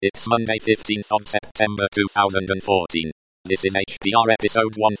It's Monday 15th of September 2014. This is HPR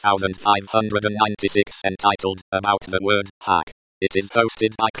episode 1596 entitled About the Word Hack. It is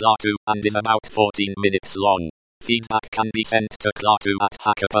hosted by Klaatu and is about 14 minutes long. Feedback can be sent to Klaatu at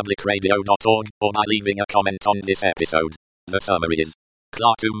hackerpublicradio.org or by leaving a comment on this episode. The summary is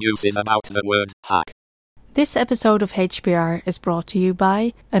Klaatu muses about the word hack. This episode of HPR is brought to you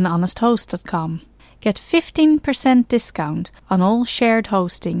by anhonesthost.com. Get 15% discount on all shared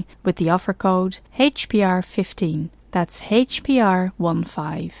hosting with the offer code HPR15. That's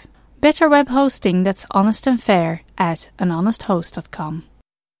HPR15. Better web hosting that's honest and fair at anhonesthost.com.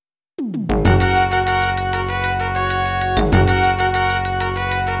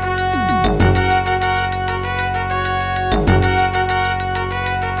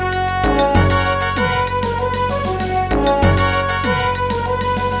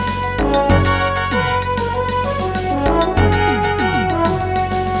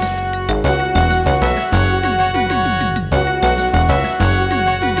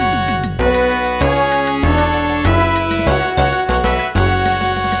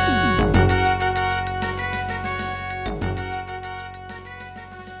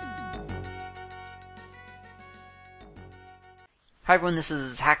 Hi everyone, this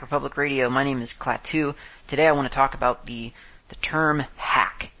is Hacker Public Radio. My name is Klaatu. Today I want to talk about the term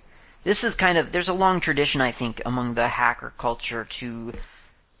hack. This is there's a long tradition, I think, among the hacker culture to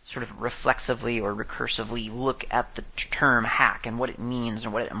sort of reflexively or recursively look at the term hack and what it means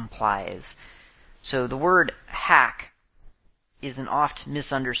and what it implies. So the word hack is an oft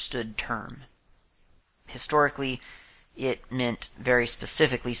misunderstood term. Historically, it meant very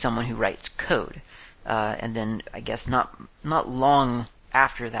specifically someone who writes code. And then, I guess, not long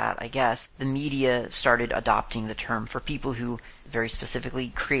after that, the media started adopting the term for people who very specifically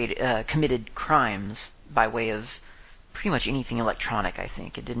committed crimes by way of pretty much anything electronic, I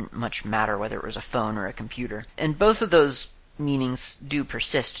think. It didn't much matter whether it was a phone or a computer. And both of those meanings do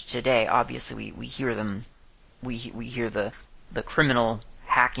persist today. Obviously, we hear them. We hear the criminal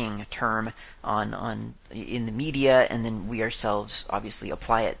hacking term in the media, and then we ourselves obviously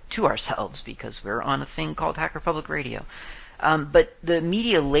apply it to ourselves because we're on a thing called Hacker Public Radio. But the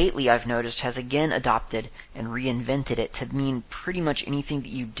media lately, I've noticed, has again adopted and reinvented it to mean pretty much anything that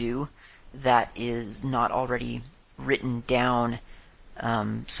you do that is not already written down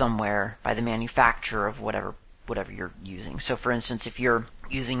somewhere by the manufacturer of whatever you're using. So, for instance, if you're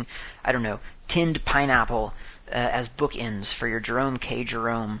using, tinned pineapple as bookends for your Jerome K.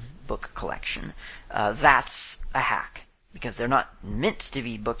 Jerome book collection, that's a hack, because they're not meant to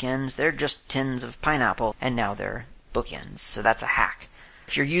be bookends, they're just tins of pineapple, and now they're bookends, so that's a hack.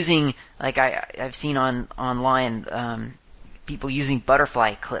 If you're using, like I've seen online, people using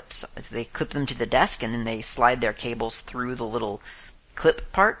butterfly clips, they clip them to the desk, and then they slide their cables through the little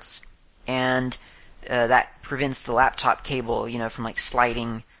clip parts, and that prevents the laptop cable, from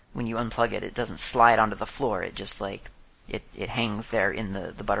sliding. When you unplug it, it doesn't slide onto the floor. It just it hangs there in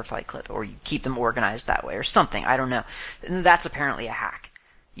the butterfly clip, or you keep them organized that way or something. I don't know. And that's apparently a hack.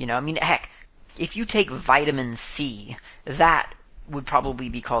 Heck, if you take vitamin C, that would probably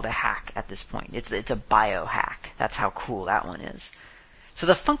be called a hack at this point. It's a biohack. That's how cool that one is. So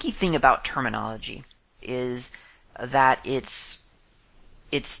the funky thing about terminology is that it's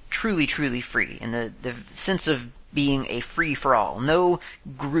truly, truly free in the sense of being a free-for-all. No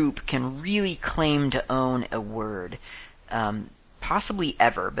group can really claim to own a word, possibly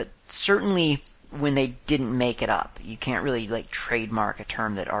ever, but certainly when they didn't make it up. You can't really trademark a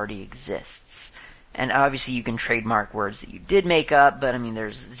term that already exists. And obviously you can trademark words that you did make up, but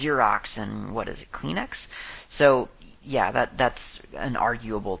there's Xerox and Kleenex? So yeah, that's an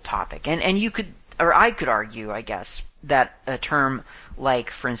arguable topic. And you could, or I could argue, I guess, that a term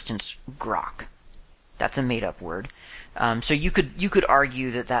like, for instance, grok, that's a made-up word. So you could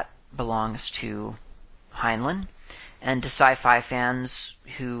argue that belongs to Heinlein, and to sci-fi fans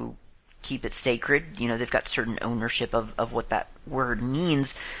who keep it sacred, they've got certain ownership of what that word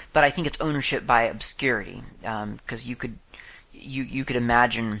means, but I think it's ownership by obscurity, because you could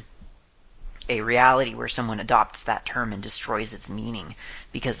imagine a reality where someone adopts that term and destroys its meaning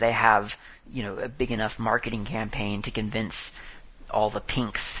because they have, a big enough marketing campaign to convince all the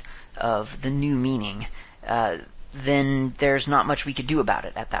pinks of the new meaning, then there's not much we could do about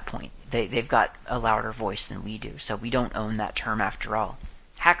it at that point. They've got a louder voice than we do, so we don't own that term after all.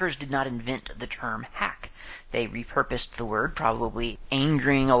 Hackers did not invent the term hack. They repurposed the word, probably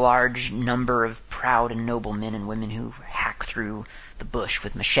angering a large number of proud and noble men and women who hack through the bush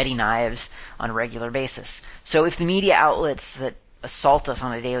with machete knives on a regular basis. So if the media outlets that assault us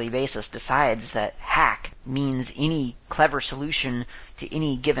on a daily basis decides that hack means any clever solution to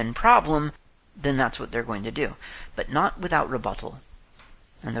any given problem, then that's what they're going to do. But not without rebuttal.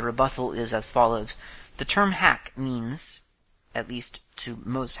 And the rebuttal is as follows. The term hack means, at least to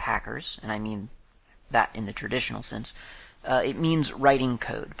most hackers, and I mean that in the traditional sense, it means writing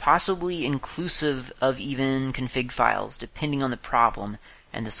code, possibly inclusive of even config files, depending on the problem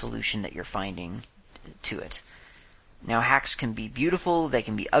and the solution that you're finding to it. Now, hacks can be beautiful, they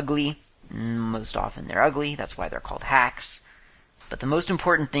can be ugly. Most often they're ugly, that's why they're called hacks. But the most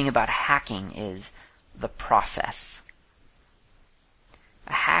important thing about hacking is the process.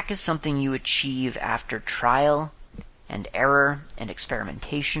 A hack is something you achieve after trial and error and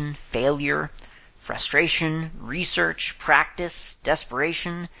experimentation, failure, frustration, research, practice,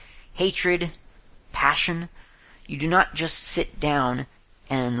 desperation, hatred, passion. You do not just sit down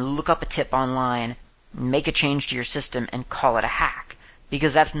and look up a tip online, make a change to your system, and call it a hack,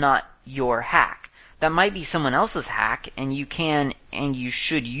 because that's not your hack. That might be someone else's hack, and you can and you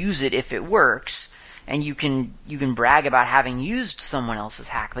should use it if it works, and you can brag about having used someone else's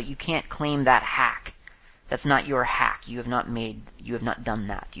hack, but you can't claim that hack. That's not your hack. You have not done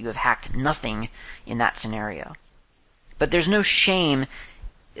that. You have hacked nothing in that scenario. But there's no shame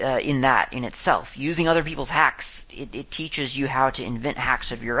in that in itself. Using other people's hacks, it teaches you how to invent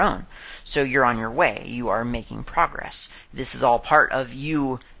hacks of your own. So you're on your way. You are making progress. This is all part of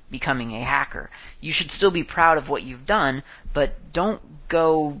you becoming a hacker. You should still be proud of what you've done, but don't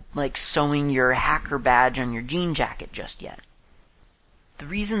go like sewing your hacker badge on your jean jacket just yet. The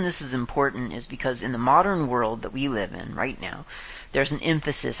reason this is important is because in the modern world that we live in right now, there's an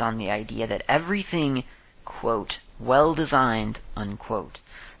emphasis on the idea that everything, quote, well-designed, unquote,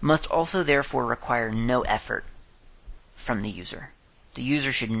 must also therefore require no effort from the user. The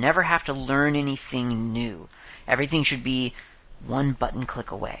user should never have to learn anything new. Everything should be one button click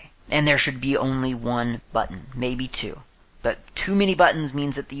away. And there should be only one button, maybe two. But too many buttons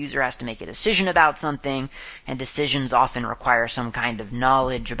means that the user has to make a decision about something, and decisions often require some kind of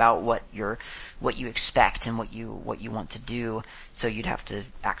knowledge about what you expect and what you want to do, so you'd have to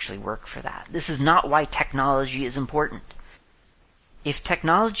actually work for that. This is not why technology is important. If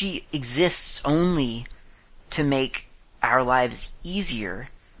technology exists only to make our lives easier,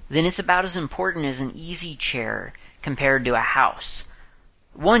 then it's about as important as an easy chair compared to a house.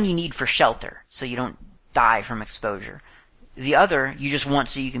 One you need for shelter, so you don't die from exposure. The other you just want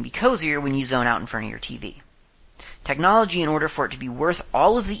so you can be cozier when you zone out in front of your TV. Technology, in order for it to be worth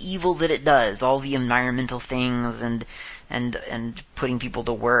all of the evil that it does, all the environmental things and putting people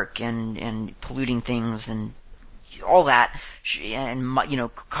to work and polluting things and all that, and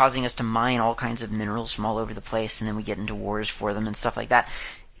causing us to mine all kinds of minerals from all over the place, and then we get into wars for them and stuff like that.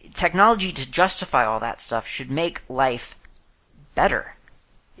 Technology, to justify all that stuff, should make life better.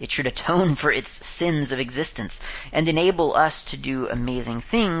 It should atone for its sins of existence and enable us to do amazing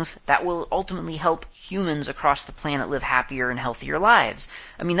things that will ultimately help humans across the planet live happier and healthier lives.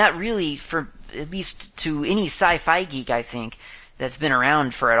 I mean, that really, for at least to any sci-fi geek, I think, that's been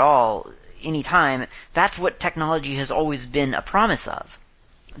around for at all, any time, that's what technology has always been a promise of.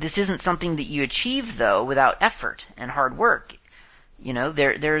 This isn't something that you achieve, though, without effort and hard work.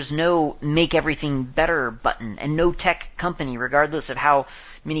 There's no make everything better button, and no tech company, regardless of how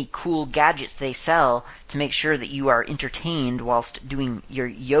many cool gadgets they sell to make sure that you are entertained whilst doing your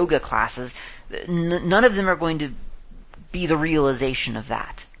yoga classes, none of them are going to be the realization of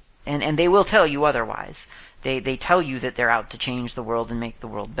that. And they will tell you otherwise. They tell you that they're out to change the world and make the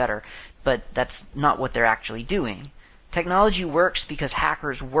world better, but that's not what they're actually doing. Technology works because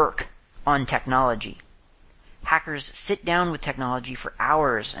hackers work on technology. Hackers sit down with technology for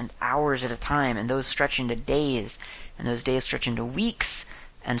hours and hours at a time, and those stretch into days, and those days stretch into weeks,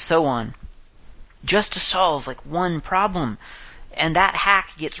 and so on, just to solve one problem. And that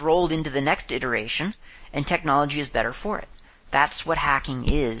hack gets rolled into the next iteration, and technology is better for it. That's what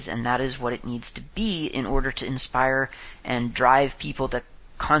hacking is, and that is what it needs to be in order to inspire and drive people to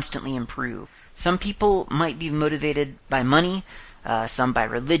constantly improve. Some people might be motivated by money, some by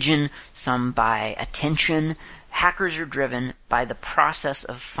religion, some by attention. Hackers are driven by the process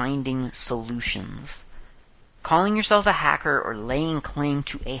of finding solutions. Calling yourself a hacker or laying claim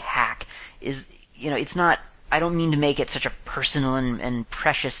to a hack is, it's not, I don't mean to make it such a personal and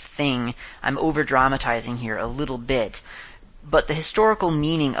precious thing. I'm over-dramatizing here a little bit. But the historical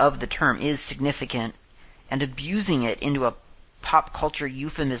meaning of the term is significant, and abusing it into a pop culture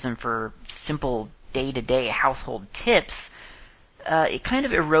euphemism for simple day-to-day household tips, it kind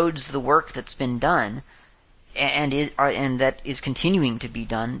of erodes the work that's been done and that is continuing to be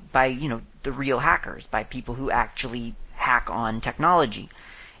done by, the real hackers, by people who actually hack hack on technology.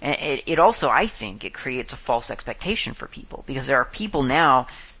 And it also, I think, it creates a false expectation for people, because there are people now,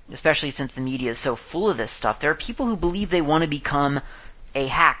 especially since the media is so full of this stuff, there are people who believe they want to become a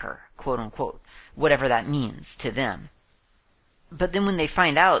hacker, quote unquote, whatever that means to them. But then when they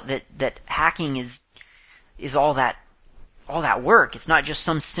find out that hacking is all that work, it's not just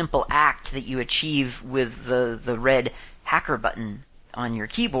some simple act that you achieve with the red hacker button on your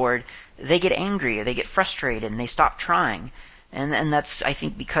keyboard, they get angry, they get frustrated, and they stop trying. And that's, I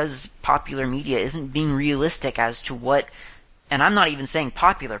think, because popular media isn't being realistic as to what, and I'm not even saying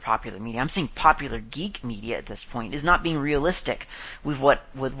popular media, I'm saying popular geek media at this point, is not being realistic with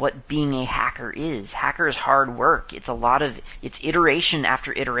what being a hacker is. Hacker is hard work. It's it's iteration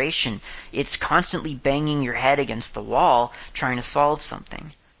after iteration. It's constantly banging your head against the wall trying to solve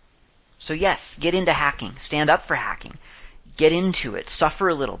something. So yes, get into hacking. Stand up for hacking. Get into it. Suffer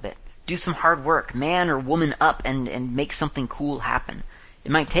a little bit. Do some hard work. Man or woman up and make something cool happen.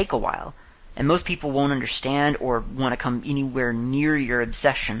 It might take a while, and most people won't understand or want to come anywhere near your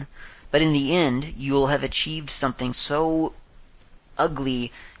obsession, but in the end, you'll have achieved something so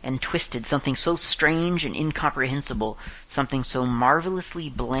ugly and twisted, something so strange and incomprehensible, something so marvelously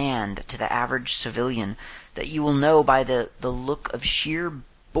bland to the average civilian, that you will know by the look of sheer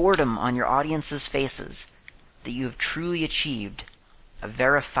boredom on your audience's faces that you have truly achieved a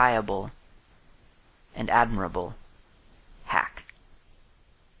verifiable and admirable hack.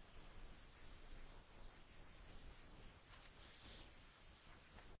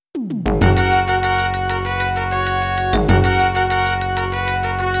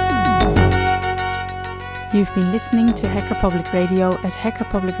 You've been listening to Hacker Public Radio at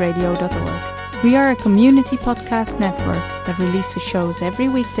hackerpublicradio.org. We are a community podcast network that releases shows every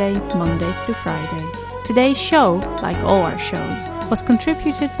weekday, Monday through Friday. Today's show, like all our shows, was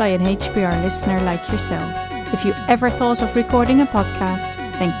contributed by an HPR listener like yourself. If you ever thought of recording a podcast,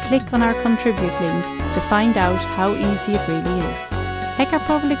 then click on our contribute link to find out how easy it really is. Hacker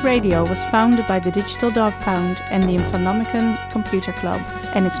Public Radio was founded by the Digital Dog Pound and the Infonomicon Computer Club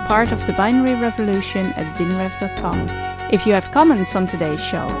and is part of the binary revolution at binrev.com. If you have comments on today's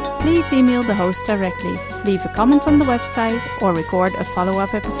show, please email the host directly, leave a comment on the website, or record a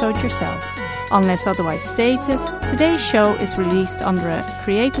follow-up episode yourself. Unless otherwise stated, today's show is released under a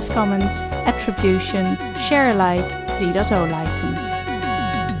Creative Commons Attribution Share Alike 3.0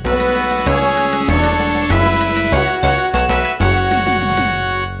 license.